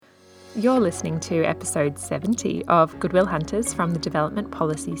You're listening to episode 70 of Goodwill Hunters from the Development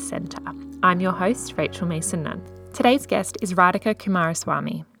Policy Centre. I'm your host, Rachel Mason-Nunn. Today's guest is Radhika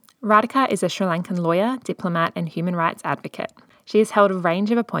Coomaraswamy. Radhika is a Sri Lankan lawyer, diplomat and human rights advocate. She has held a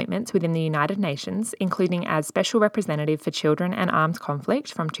range of appointments within the United Nations, including as Special Representative for Children and Armed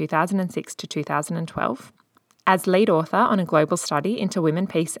Conflict from 2006 to 2012, as lead author on a global study into women,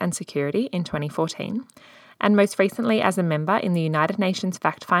 peace and security in 2014, and most recently as a member in the United Nations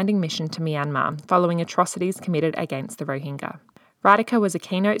fact-finding mission to Myanmar following atrocities committed against the Rohingya. Radhika was a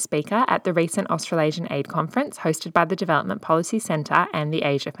keynote speaker at the recent Australasian Aid Conference hosted by the Development Policy Centre and the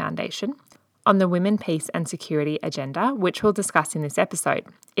Asia Foundation on the Women, Peace and Security agenda, which we'll discuss in this episode.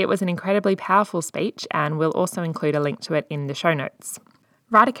 It was an incredibly powerful speech, and we'll also include a link to it in the show notes.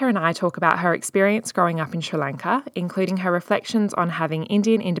 Radhika and I talk about her experience growing up in Sri Lanka, including her reflections on having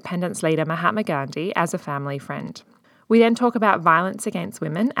Indian independence leader Mahatma Gandhi as a family friend. We then talk about violence against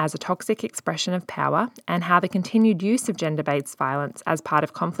women as a toxic expression of power and how the continued use of gender-based violence as part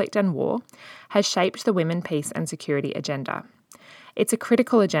of conflict and war has shaped the Women, Peace and Security agenda. It's a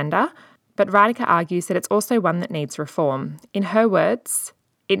critical agenda, but Radhika argues that it's also one that needs reform. In her words,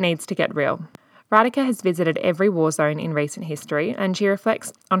 it needs to get real. Radhika has visited every war zone in recent history, and she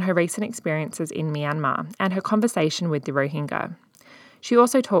reflects on her recent experiences in Myanmar and her conversation with the Rohingya. She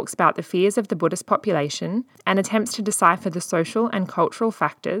also talks about the fears of the Buddhist population and attempts to decipher the social and cultural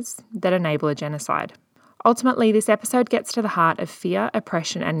factors that enable a genocide. Ultimately, this episode gets to the heart of fear,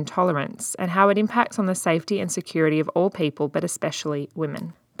 oppression and intolerance, and how it impacts on the safety and security of all people, but especially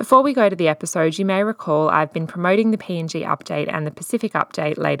women. Before we go to the episode, you may recall I've been promoting the PNG update and the Pacific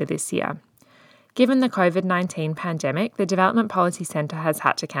update later this year. Given the COVID-19 pandemic, the Development Policy Centre has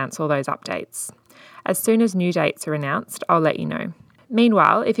had to cancel those updates. As soon as new dates are announced, I'll let you know.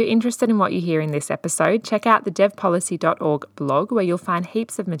 Meanwhile, if you're interested in what you hear in this episode, check out the devpolicy.org blog, where you'll find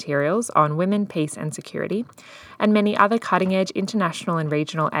heaps of materials on women, peace and security, and many other cutting-edge international and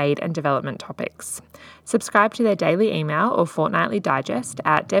regional aid and development topics. Subscribe to their daily email or fortnightly digest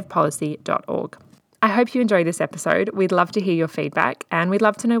at devpolicy.org. I hope you enjoy this episode. We'd love to hear your feedback, and we'd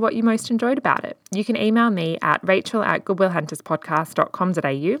love to know what you most enjoyed about it. You can email me at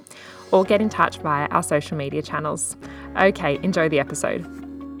rachel@goodwillhunterspodcast.com.au or get in touch via our social media channels. Okay, enjoy the episode.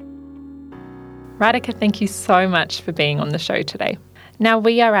 Radhika, thank you so much for being on the show today. Now,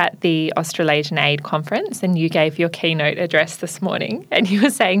 we are at the Australasian Aid Conference, and you gave your keynote address this morning, and you were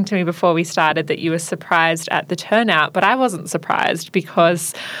saying to me before we started that you were surprised at the turnout, but I wasn't surprised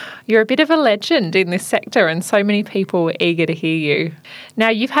because you're a bit of a legend in this sector and so many people were eager to hear you. Now,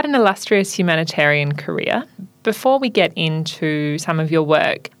 you've had an illustrious humanitarian career. Before we get into some of your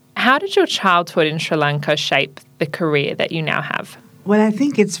work, how did your childhood in Sri Lanka shape the career that you now have? Well, I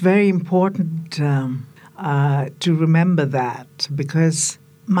think it's very important to remember that, because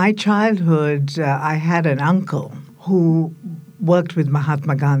my childhood, I had an uncle who worked with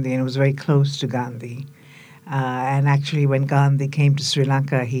Mahatma Gandhi and was very close to Gandhi. And actually, when Gandhi came to Sri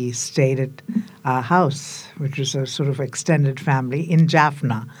Lanka, he stayed at our house, which was a sort of extended family in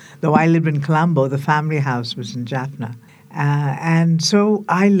Jaffna. Though I lived in Colombo, the family house was in Jaffna. And so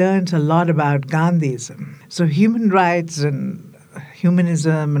I learned a lot about Gandhism. So human rights and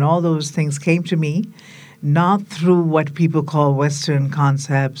humanism and all those things came to me not through what people call Western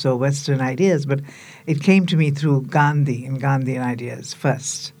concepts or Western ideas, but it came to me through Gandhi and Gandhian ideas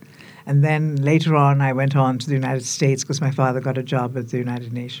first. And then later on, I went on to the United States because my father got a job at the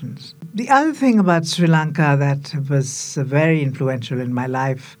United Nations. The other thing about Sri Lanka that was very influential in my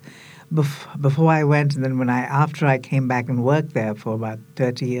life before I went, and then after I came back and worked there for about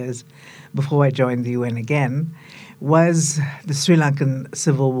 30 years before I joined the UN again, was the Sri Lankan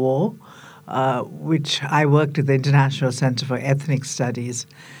Civil War, which I worked at the International Center for Ethnic Studies.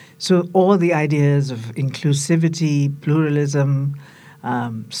 So all the ideas of inclusivity, pluralism,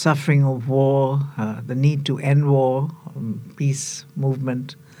 suffering of war, the need to end war, peace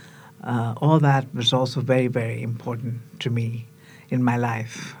movement, all that was also very, very important to me in my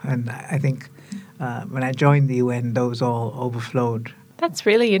life. And I think when I joined the UN, those all overflowed. That's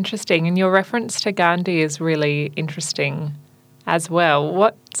really interesting. And your reference to Gandhi is really interesting as well.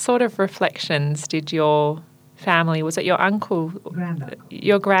 What sort of reflections did your family, was it your uncle? Granduncle.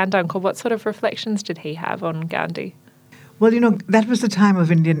 Your granduncle, what sort of reflections did he have on Gandhi? Well, that was the time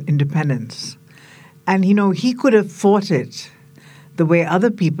of Indian independence. And, he could have fought it the way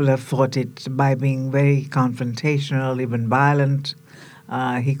other people have fought it, by being very confrontational, even violent.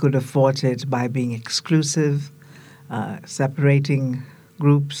 He could have fought it by being exclusive, separating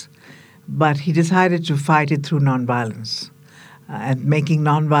groups. But he decided to fight it through nonviolence, and making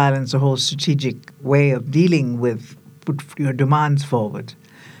nonviolence a whole strategic way of dealing with, put your demands forward.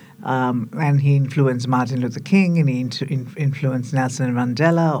 And he influenced Martin Luther King, and he influenced Nelson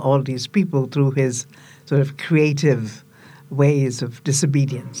Mandela, all these people through his sort of creative ways of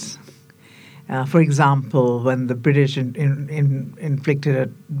disobedience. For example, when the British inflicted a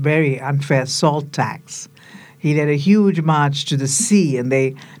very unfair salt tax, he led a huge march to the sea, and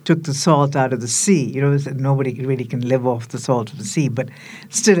they took the salt out of the sea. You know, nobody really can live off the salt of the sea, but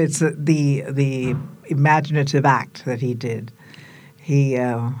still, it's the imaginative act that he did. He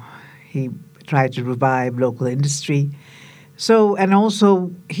tried to revive local industry. So, and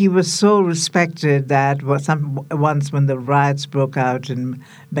also he was so respected that once when the riots broke out in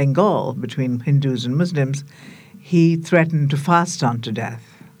Bengal between Hindus and Muslims, he threatened to fast unto death.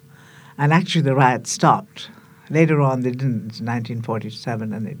 And actually the riots stopped. Later on they didn't, in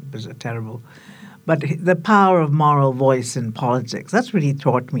 1947, and it was a terrible. But the power of moral voice in politics, that's what he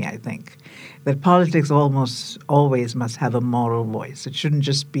taught me, I think. That politics almost always must have a moral voice. It shouldn't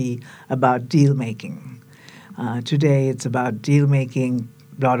just be about deal-making. Today it's about deal-making,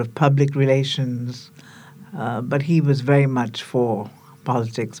 a lot of public relations, but he was very much for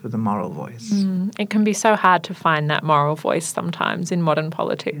politics with a moral voice. It can be so hard to find that moral voice sometimes in modern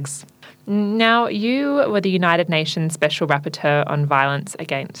politics. Now, you were the United Nations Special Rapporteur on Violence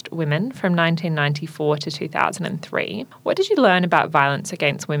Against Women from 1994 to 2003. What did you learn about violence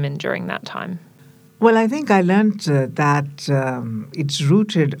against women during that time? Well, I think I learned that it's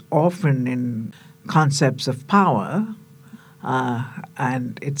rooted often in concepts of power,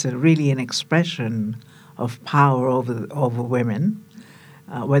 and it's really an expression of power over women,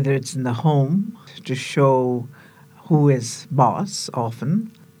 whether it's in the home to show who is boss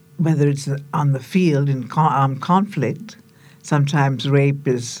often, whether it's on the field in armed conflict. Sometimes rape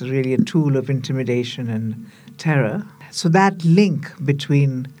is really a tool of intimidation and terror. So that link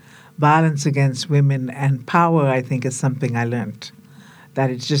between violence against women and power, I think, is something I learned. That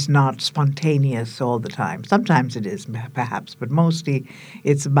it's just not spontaneous all the time. Sometimes it is, perhaps, but mostly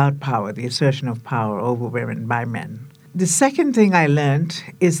it's about power, the assertion of power over women by men. The second thing I learned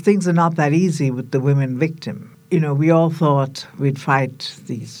is things are not that easy with the women victim. You know, we all thought we'd fight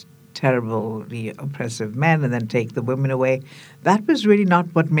these terribly oppressive men and then take the women away. That was really not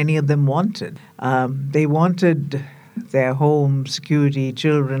what many of them wanted. They wanted their home, security,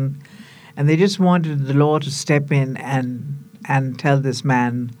 children, and they just wanted the law to step in and tell this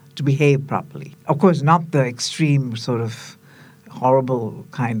man to behave properly. Of course, not the extreme sort of horrible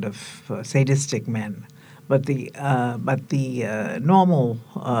kind of sadistic men, but the normal,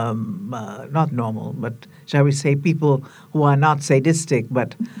 not normal, but shall we say people who are not sadistic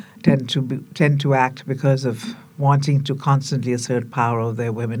but tend to act because of wanting to constantly assert power over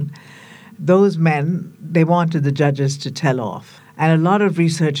their women. Those men, they wanted the judges to tell off. And a lot of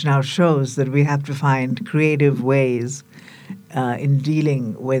research now shows that we have to find creative ways in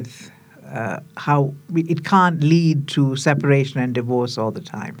dealing with how it can't lead to separation and divorce all the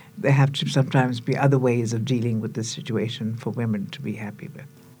time. There have to sometimes be other ways of dealing with this situation for women to be happy with.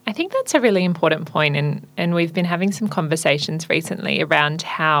 I think that's a really important point, and we've been having some conversations recently around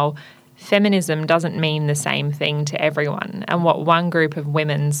how feminism doesn't mean the same thing to everyone, and what one group of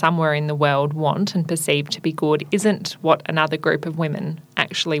women somewhere in the world want and perceive to be good isn't what another group of women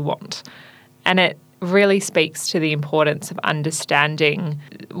actually want. And it really speaks to the importance of understanding,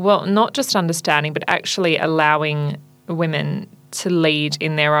 well, not just understanding, but actually allowing women to lead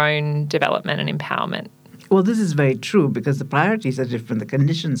in their own development and empowerment. Well, this is very true because the priorities are different, the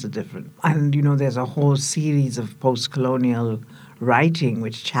conditions are different. And, you know, there's a whole series of post-colonial writing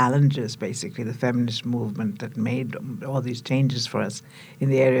which challenges basically the feminist movement that made all these changes for us in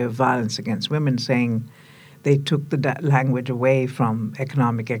the area of violence against women, saying they took the language away from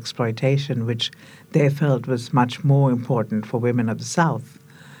economic exploitation, which they felt was much more important for women of the South.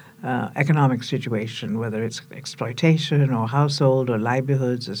 Economic situation, whether it's exploitation or household or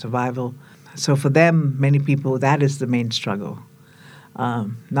livelihoods or survival. So for them, many people, that is the main struggle.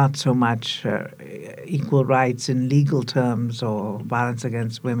 Not so much equal rights in legal terms or violence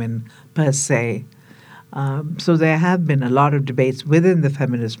against women per se. So there have been a lot of debates within the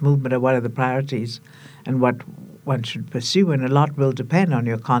feminist movement of what are the priorities and what one should pursue, and a lot will depend on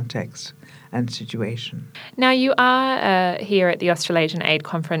your context and situation. Now, you are here at the Australasian Aid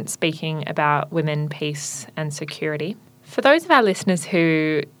Conference speaking about women, peace and security. For those of our listeners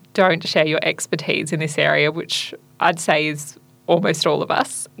who don't share your expertise in this area, which I'd say is almost all of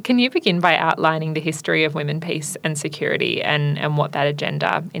us, can you begin by outlining the history of women, peace and security and what that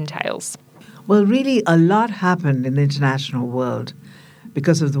agenda entails? Well, really, a lot happened in the international world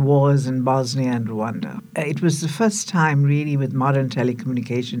because of the wars in Bosnia and Rwanda. It was the first time, really, with modern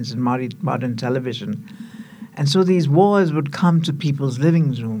telecommunications and modern television, And so these wars would come to people's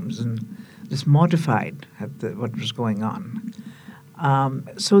living rooms and just mortified at what was going on.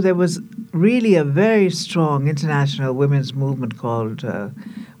 So there was really a very strong international women's movement called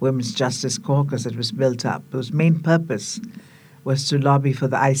Women's Justice Caucus that was built up, whose main purpose was to lobby for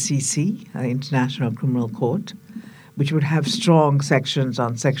the ICC, International Criminal Court, which would have strong sections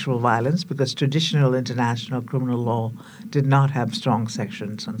on sexual violence because traditional international criminal law did not have strong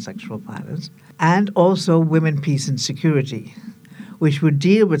sections on sexual violence, and also women, peace and security, which would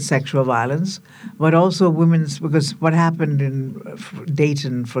deal with sexual violence, but also women's, because what happened in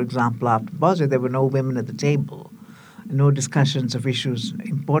Dayton, for example, after Bosnia, there were no women at the table, no discussions of issues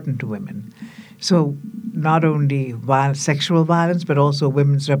important to women. So not only sexual violence, but also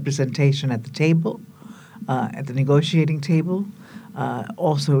women's representation at the table, at the negotiating table,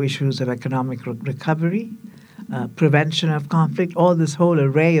 also issues of economic recovery, prevention of conflict, all this whole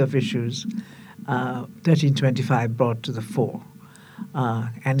array of issues 1325 brought to the fore.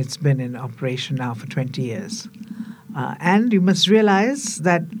 And it's been in operation now for 20 years. And you must realize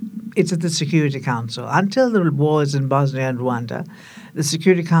that it's at the Security Council. Until the wars in Bosnia and Rwanda, the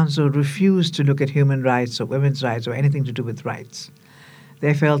Security Council refused to look at human rights or women's rights or anything to do with rights.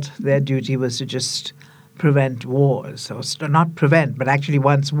 They felt their duty was to just prevent wars, or not prevent, but actually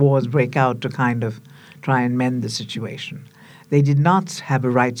once wars break out to kind of try and mend the situation. They did not have a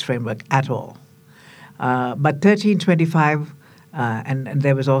rights framework at all. But 1325, and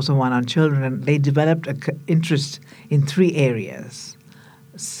there was also one on children, and they developed an interest in three areas: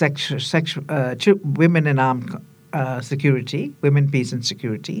 women and armed security, women, peace and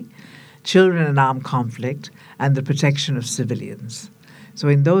security, children and armed conflict, and the protection of civilians. So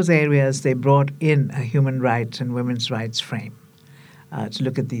in those areas, they brought in a human rights and women's rights frame to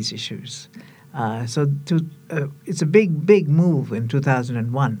look at these issues. It's a big move in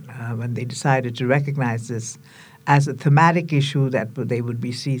 2001 when they decided to recognize this as a thematic issue that they would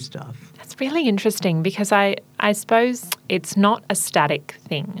be seized of. That's really interesting because I suppose it's not a static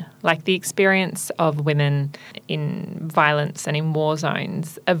thing. Like the experience of women in violence and in war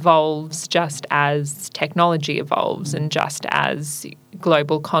zones evolves just as technology evolves and just as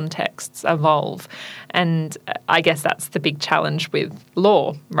global contexts evolve. And I guess that's the big challenge with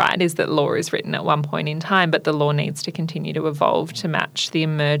law, right, is that law is written at one point in time, but the law needs to continue to evolve to match the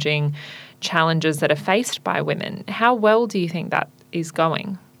emerging challenges that are faced by women. How well do you think that is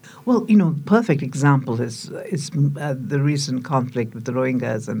going? Well, perfect example is the recent conflict with the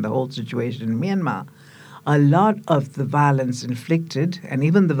Rohingyas and the whole situation in Myanmar. A lot of the violence inflicted, and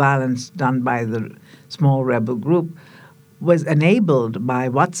even the violence done by the small rebel group, was enabled by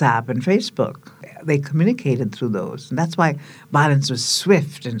WhatsApp and Facebook. They communicated through those. And that's why violence was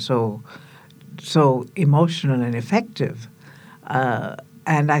swift and so emotional and effective.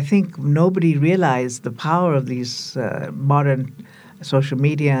 And I think nobody realized the power of these modern social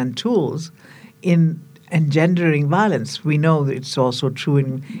media and tools in engendering violence. We know that it's also true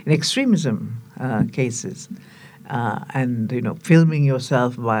in extremism cases. And filming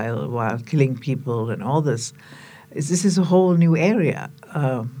yourself while killing people and all this. This is a whole new area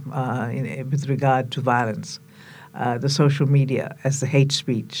with regard to violence. The social media as the hate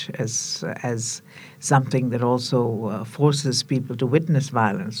speech, as something that also forces people to witness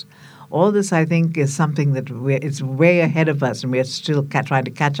violence. All this, I think, is something that it's way ahead of us, and we are still trying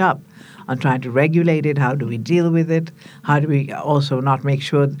to catch up on trying to regulate it. How do we deal with it? How do we also not make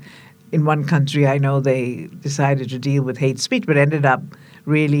sure? In one country, I know they decided to deal with hate speech, but ended up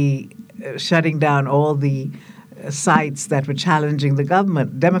really shutting down all the sites that were challenging the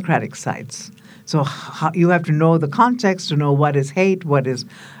government, democratic sites. So you have to know the context to know what is hate, what is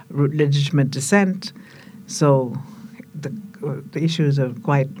legitimate dissent. So the issues are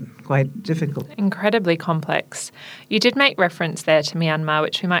quite difficult. Incredibly complex. You did make reference there to Myanmar,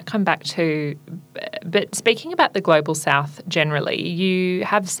 which we might come back to. But speaking about the Global South generally, you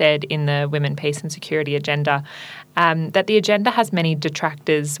have said in the Women, Peace and Security agenda that the agenda has many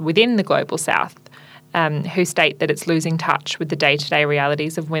detractors within the Global South. Who state that it's losing touch with the day-to-day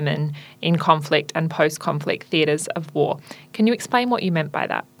realities of women in conflict and post-conflict theatres of war. Can you explain what you meant by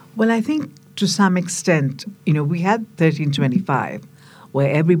that? Well, I think to some extent, we had 1325 where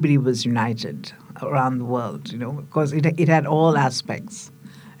everybody was united around the world, because it had all aspects: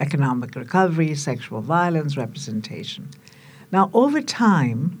 economic recovery, sexual violence, representation. Now, over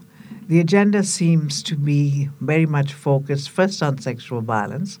time, the agenda seems to be very much focused first on sexual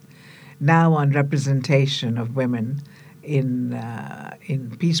violence, now on representation of women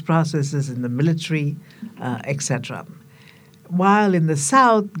in peace processes, in the military, etc. While in the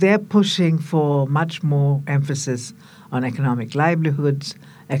South, they're pushing for much more emphasis on economic livelihoods,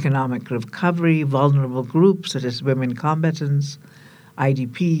 economic recovery, vulnerable groups such as women combatants,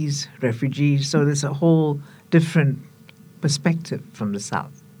 IDPs, refugees. So there's a whole different perspective from the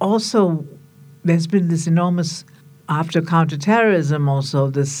South. Also, there's been this enormous, after counterterrorism, also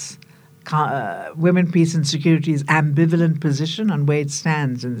this women, peace and security's ambivalent position on where it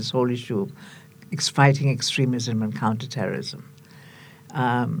stands in this whole issue of fighting extremism and counterterrorism.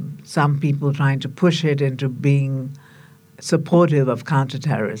 Some people trying to push it into being supportive of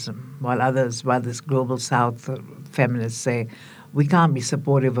counterterrorism, while this global South feminists say, we can't be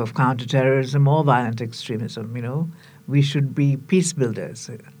supportive of counterterrorism or violent extremism, We should be peace builders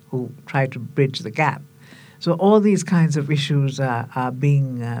who try to bridge the gap. So all these kinds of issues are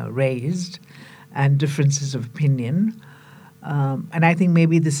being raised, and differences of opinion. And I think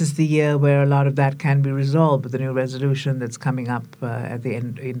maybe this is the year where a lot of that can be resolved with the new resolution that's coming up at the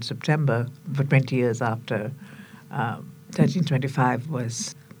end in September, for 20 years after 1325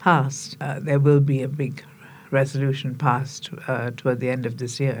 was passed. There will be a big resolution passed toward the end of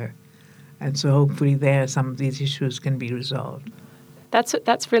this year. And so hopefully there some of these issues can be resolved.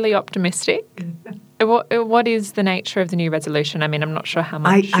 That's really optimistic. What is the nature of the new resolution? I mean, I'm not sure how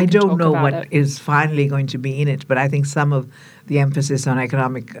much I don't know what it is finally going to be in it, but I think some of the emphasis on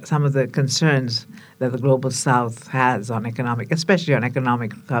some of the concerns that the Global South has on especially on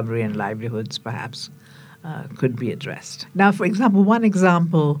economic recovery and livelihoods, perhaps, could be addressed. Now, for example, one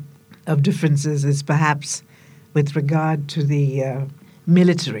example of differences is perhaps with regard to the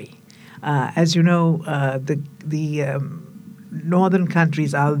military. As you know, the northern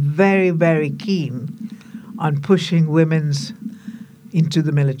countries are very, very keen on pushing women into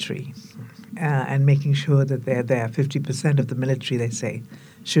the military and making sure that they're there. 50% of the military, they say,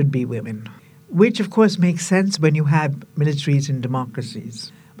 should be women, which, of course, makes sense when you have militaries in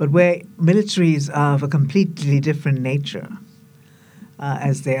democracies. But where militaries are of a completely different nature,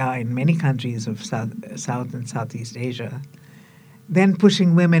 as they are in many countries of South and Southeast Asia, then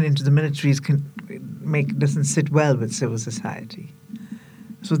pushing women into the militaries doesn't sit well with civil society.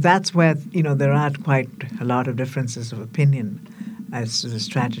 So that's where, there are quite a lot of differences of opinion as to the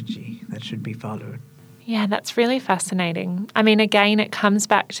strategy that should be followed. Yeah, that's really fascinating. I mean, again, it comes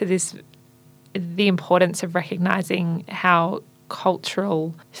back to the importance of recognizing how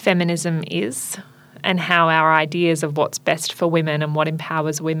cultural feminism is and how our ideas of what's best for women and what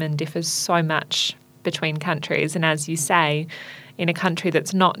empowers women differs so much between countries. And as you say, in a country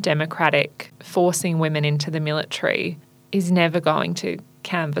that's not democratic, forcing women into the military is never going to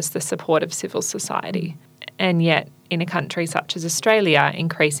canvass the support of civil society. And yet, in a country such as Australia,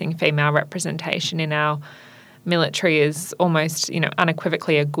 increasing female representation in our military is almost,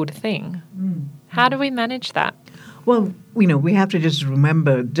 unequivocally a good thing. How do we manage that? Well, we have to just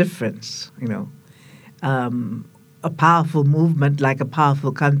remember difference, A powerful movement, like a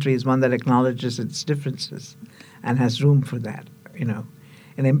powerful country, is one that acknowledges its differences and has room for that,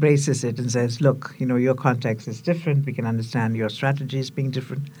 and embraces it and says, look, your context is different. We can understand your strategies being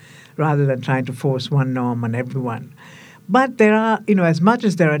different, rather than trying to force one norm on everyone. But there are, as much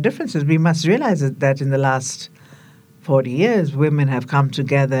as there are differences, we must realize that in the last 40 years, women have come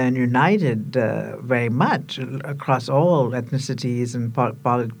together and united very much across all ethnicities and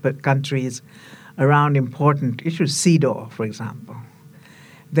countries around important issues. CEDAW, for example.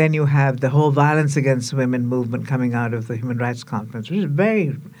 Then you have the whole violence against women movement coming out of the Human Rights Conference, which is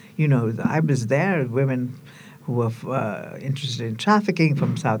very, I was there, women who were interested in trafficking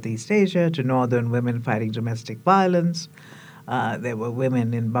from Southeast Asia to northern women fighting domestic violence. There were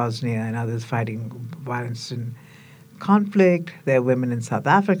women in Bosnia and others fighting violence in conflict. There were women in South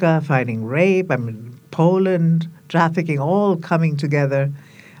Africa fighting rape. Poland, trafficking, all coming together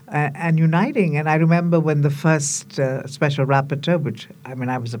and uniting. And I remember when the first special rapporteur, which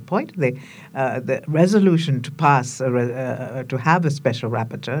I was appointed, the resolution to pass to have a special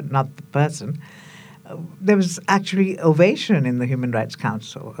rapporteur, not the person, there was actually ovation in the Human Rights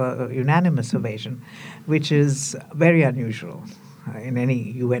Council, unanimous ovation, which is very unusual in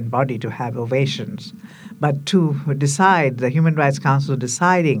any UN body to have ovations. But to decide, the Human Rights Council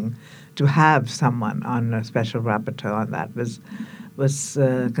deciding to have someone on a special rapporteur on that was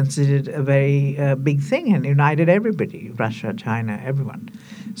considered a very big thing and united everybody, Russia, China, everyone.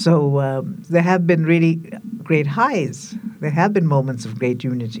 So there have been really great highs. There have been moments of great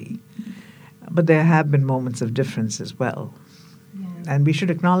unity. But there have been moments of difference as well. Yeah. And we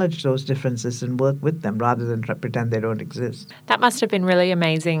should acknowledge those differences and work with them rather than pretend they don't exist. That must have been really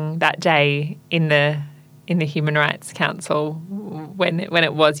amazing that day in the Human Rights Council when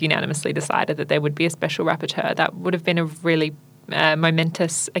it was unanimously decided that there would be a special rapporteur. That would have been a really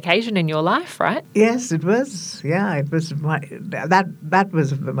momentous occasion in your life, right? Yes, it was. Yeah, it was. That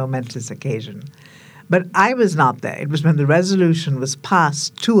was a momentous occasion. But I was not there. It was when the resolution was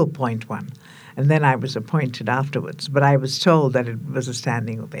passed to appoint one. And then I was appointed afterwards. But I was told that it was a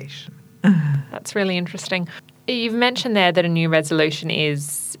standing ovation. That's really interesting. You've mentioned there that a new resolution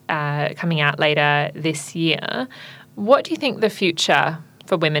is coming out later this year. What do you think the future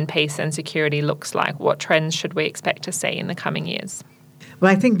for women, peace and security looks like? What trends should we expect to see in the coming years?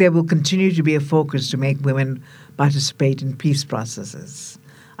 Well, I think there will continue to be a focus to make women participate in peace processes.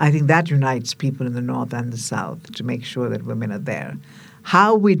 I think that unites people in the North and the South to make sure that women are there.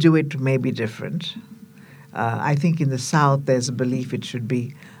 How we do it may be different. I think in the South there's a belief it should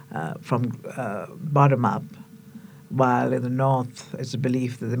be from bottom up, while in the North it's a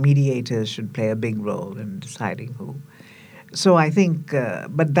belief that the mediators should play a big role in deciding who. So I think,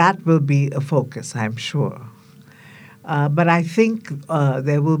 but that will be a focus, I'm sure. But I think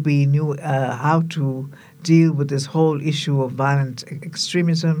there will be new how to deal with this whole issue of violent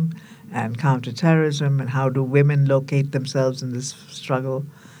extremism and counterterrorism, and how do women locate themselves in this struggle.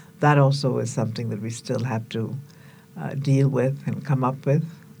 That also is something that we still have to deal with and come up with.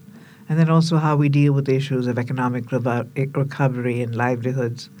 And then also how we deal with the issues of economic recovery and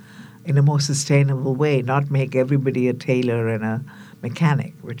livelihoods in a more sustainable way, not make everybody a tailor and a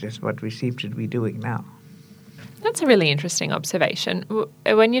mechanic, which is what we seem to be doing now. That's a really interesting observation.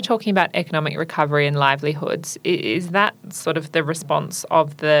 When you're talking about economic recovery and livelihoods, is that sort of the response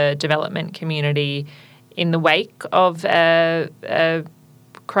of the development community in the wake of a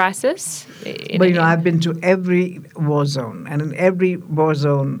crisis? Well, I've been to every war zone, and in every war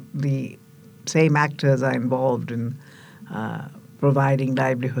zone, the same actors are involved in providing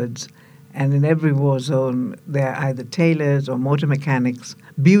livelihoods. And in every war zone, there are either tailors or motor mechanics.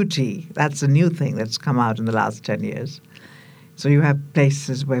 Beauty, that's a new thing that's come out in the last 10 years. So you have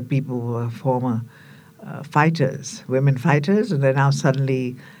places where people were former fighters, women fighters, and they now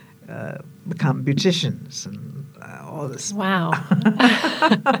suddenly become beauticians and all this. Wow.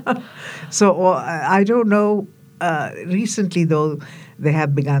 So I don't know. Recently, though, they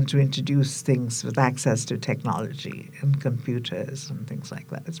have begun to introduce things with access to technology and computers and things like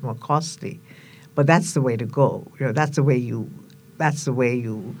that. It's more costly, but that's the way to go. That's the way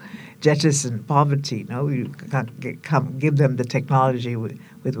you jettison poverty. You can't give them the technology with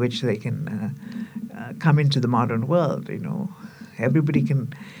which they can come into the modern world. Everybody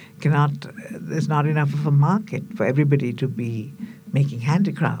cannot. There's not enough of a market for everybody to be making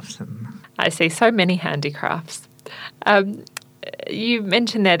handicrafts. I see so many handicrafts. You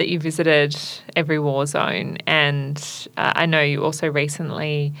mentioned there that you visited every war zone, and I know you also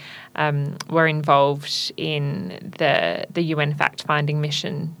recently were involved in the UN fact-finding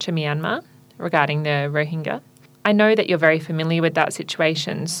mission to Myanmar regarding the Rohingya. I know that you're very familiar with that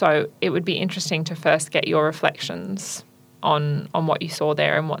situation, so it would be interesting to first get your reflections on what you saw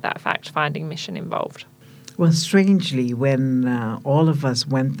there and what that fact-finding mission involved. Well, strangely, when all of us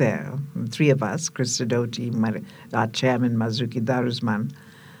went there, three of us, Chris Sidoti, our chairman, Marzuki Darusman,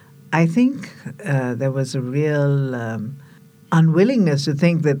 I think there was a real unwillingness to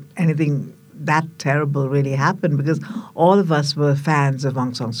think that anything that terrible really happened, because all of us were fans of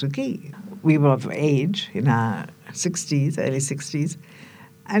Aung San Suu Kyi. We were of age, in our 60s, early 60s,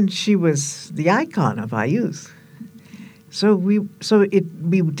 and she was the icon of our youth. So we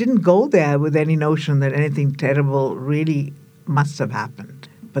didn't go there with any notion that anything terrible really must have happened.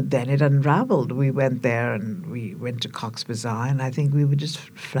 But then it unraveled. We went there and we went to Cox's Bazar, and I think we were just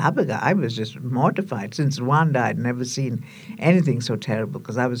flabbergasted. I was just mortified. Since Rwanda, I'd never seen anything so terrible,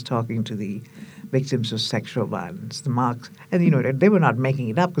 because I was talking to the victims of sexual violence, the marks, and they were not making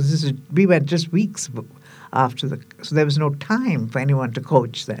it up, because we went just weeks after so there was no time for anyone to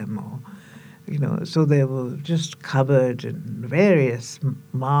coach them so they were just covered in various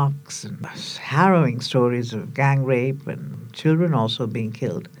marks and harrowing stories of gang rape and children also being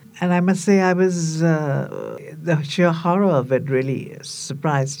killed. And I must say the sheer horror of it really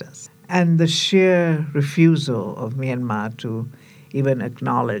surprised us. And the sheer refusal of Myanmar to even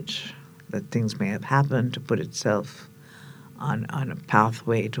acknowledge that things may have happened, to put itself on a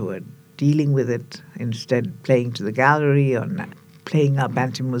pathway toward dealing with it, instead playing to the gallery or playing up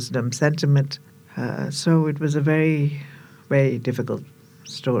anti-Muslim sentiment. So it was a very, very difficult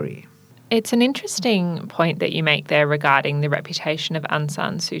story. It's an interesting point that you make there regarding the reputation of Aung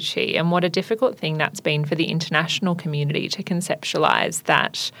San Suu Kyi, and what a difficult thing that's been for the international community to conceptualise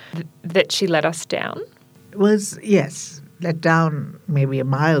that she let us down. Yes, let down may be a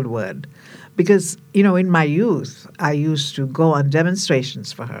mild word, because, in my youth, I used to go on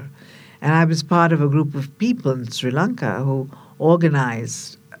demonstrations for her. And I was part of a group of people in Sri Lanka who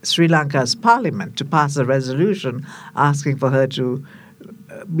organize Sri Lanka's parliament to pass a resolution asking for her to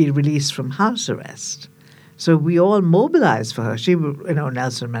be released from house arrest. So we all mobilized for her.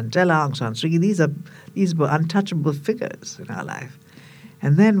 Nelson Mandela, Aung San Suu Kyi, these were untouchable figures in our life.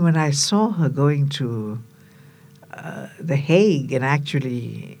 And then when I saw her going to The Hague and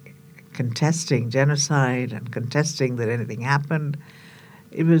actually contesting genocide and contesting that anything happened,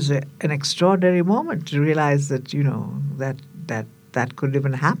 it was an extraordinary moment to realize that, that could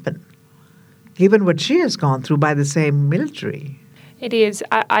even happen, given what she has gone through by the same military. It is.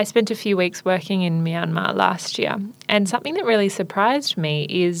 I spent a few weeks working in Myanmar last year, and something that really surprised me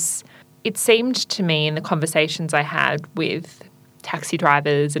is it seemed to me in the conversations I had with taxi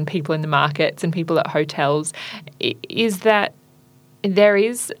drivers and people in the markets and people at hotels is that there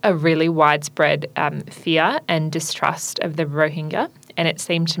is a really widespread fear and distrust of the Rohingya, and it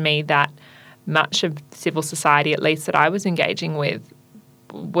seemed to me that much of civil society, at least that I was engaging with,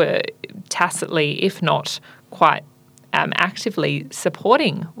 were tacitly, if not quite actively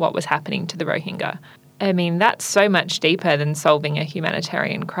supporting what was happening to the Rohingya. I mean, that's so much deeper than solving a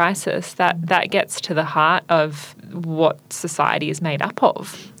humanitarian crisis. That gets to the heart of what society is made up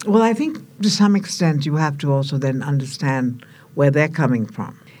of. Well, I think to some extent you have to also then understand where they're coming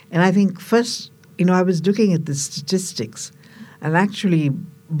from. And I think first, I was looking at the statistics, and actually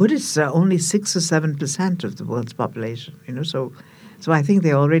Buddhists are only 6 or 7% of the world's population, so I think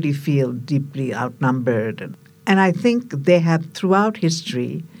they already feel deeply outnumbered. And I think they have, throughout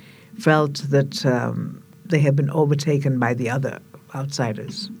history, felt that they have been overtaken by the other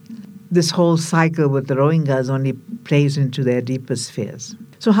outsiders. This whole cycle with the Rohingyas only plays into their deepest fears.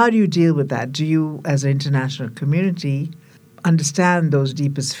 So how do you deal with that? Do you, as an international community, understand those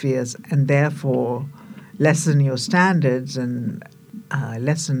deepest fears and therefore lessen your standards and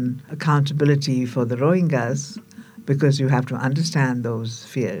lessen accountability for the Rohingyas because you have to understand those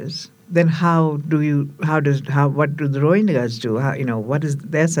fears? Then what do the Rohingyas do? What is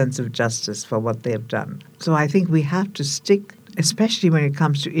their sense of justice for what they have done? So I think we have to stick, especially when it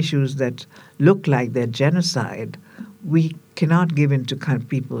comes to issues that look like they're genocide, we cannot give in to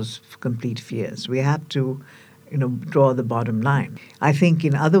people's complete fears. We have to, draw the bottom line. I think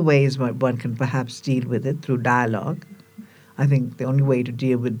in other ways one can perhaps deal with it through dialogue. I think the only way to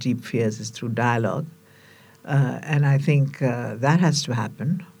deal with deep fears is through dialogue. And I think that has to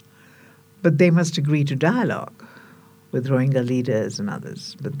happen. But they must agree to dialogue with Rohingya leaders and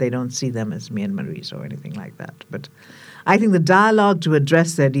others. But they don't see them as Myanmaris or anything like that. But I think the dialogue to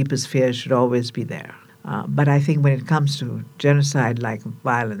address their deepest fears should always be there. But I think when it comes to genocide-like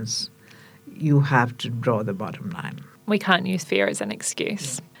violence, you have to draw the bottom line. We can't use fear as an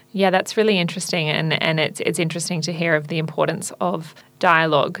excuse. Yeah, that's really interesting. And it's interesting to hear of the importance of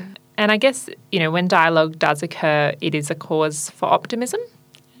dialogue. And I guess, when dialogue does occur, it is a cause for optimism.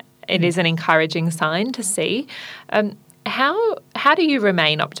 It is an encouraging sign to see. How do you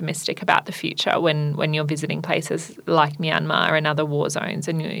remain optimistic about the future when you're visiting places like Myanmar and other war zones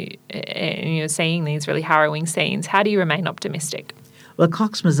and you're seeing these really harrowing scenes? How do you remain optimistic? Well,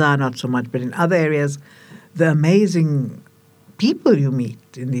 Cox's Bazar not so much, but in other areas, the amazing people you meet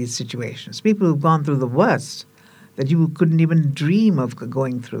in these situations, people who've gone through the worst that you couldn't even dream of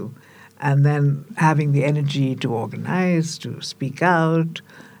going through, and then having the energy to organize, to speak out,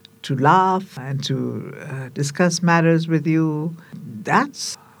 to laugh and to discuss matters with you.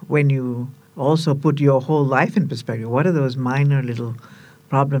 That's when you also put your whole life in perspective. What are those minor little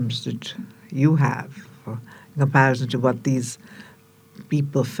problems that you have in comparison to what these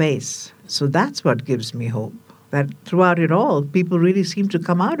people face? So that's what gives me hope, that throughout it all, people really seem to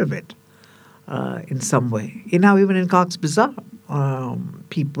come out of it in some way. Even in Cox's Bazar,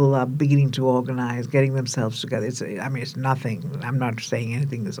 people are beginning to organize, getting themselves together. It's nothing. I'm not saying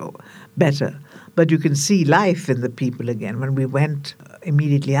anything is better, but you can see life in the people again. When we went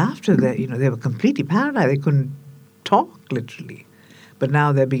immediately after that, they were completely paralyzed. They couldn't talk, literally. But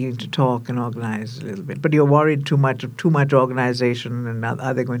now they're beginning to talk and organize a little bit. But you're worried too much organization, and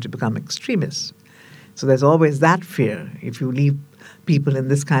are they going to become extremists? So there's always that fear. If you leave people in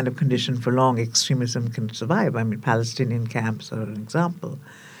this kind of condition for long, extremism can survive. Palestinian camps are an example.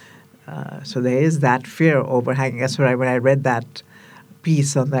 So there is that fear overhanging. That's why when I read that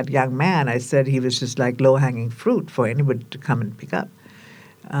piece on that young man, I said he was just like low-hanging fruit for anybody to come and pick up.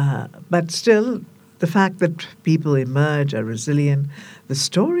 But still, the fact that people emerge, are resilient, the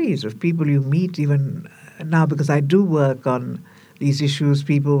stories of people you meet even now, because I do work on these issues,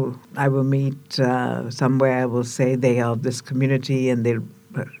 people I will meet somewhere will say they are of this community and they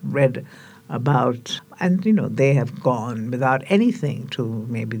read and they have gone without anything to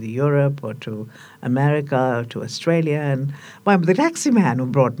maybe the Europe or to America or to Australia. And the taxi man who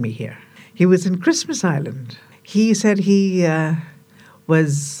brought me here, he was in Christmas Island. He said he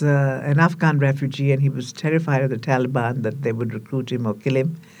was an Afghan refugee and he was terrified of the Taliban, that they would recruit him or kill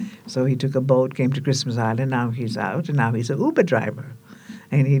him. So he took a boat, came to Christmas Island. Now he's out, and now he's an Uber driver.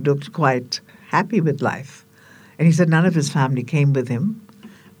 And he looked quite happy with life. And he said none of his family came with him,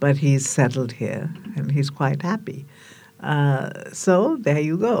 but he's settled here and he's quite happy. So there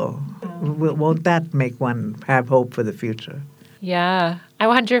you go. Won't that make one have hope for the future? Yeah. I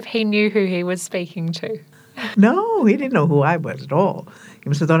wonder if he knew who he was speaking to. No, he didn't know who I was at all. He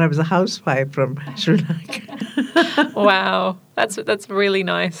must have thought I was a housewife from Sri Lanka. Wow. That's really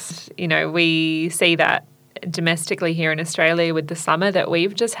nice. We see that domestically here in Australia with the summer that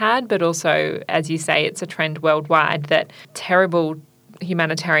we've just had, but also, as you say, it's a trend worldwide that terrible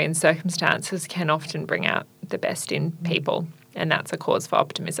humanitarian circumstances can often bring out the best in people, and that's a cause for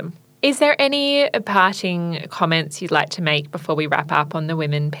optimism. Is there any parting comments you'd like to make before we wrap up on the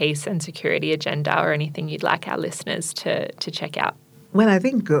Women, Peace and Security agenda, or anything you'd like our listeners to check out? Well, I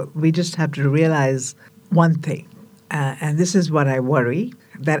think we just have to realize one thing, and this is what I worry,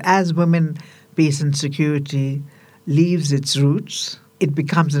 that as women, peace and security leaves its roots, it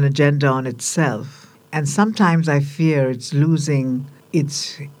becomes an agenda on itself. And sometimes I fear it's losing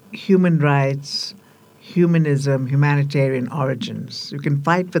its human rights, humanism, humanitarian origins. You can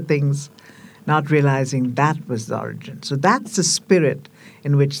fight for things not realizing that was the origin. So that's the spirit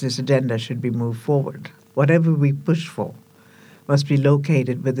in which this agenda should be moved forward. Whatever we push for must be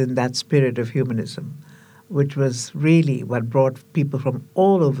located within that spirit of humanism, which was really what brought people from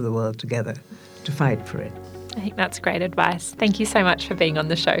all over the world together to fight for it. I think that's great advice. Thank you so much for being on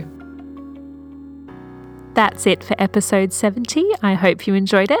the show. That's it for episode 70. I hope you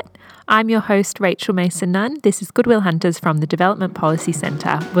enjoyed it. I'm your host, Rachel Mason-Nunn. This is Goodwill Hunters from the Development Policy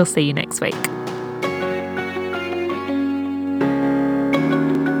Centre. We'll see you next week.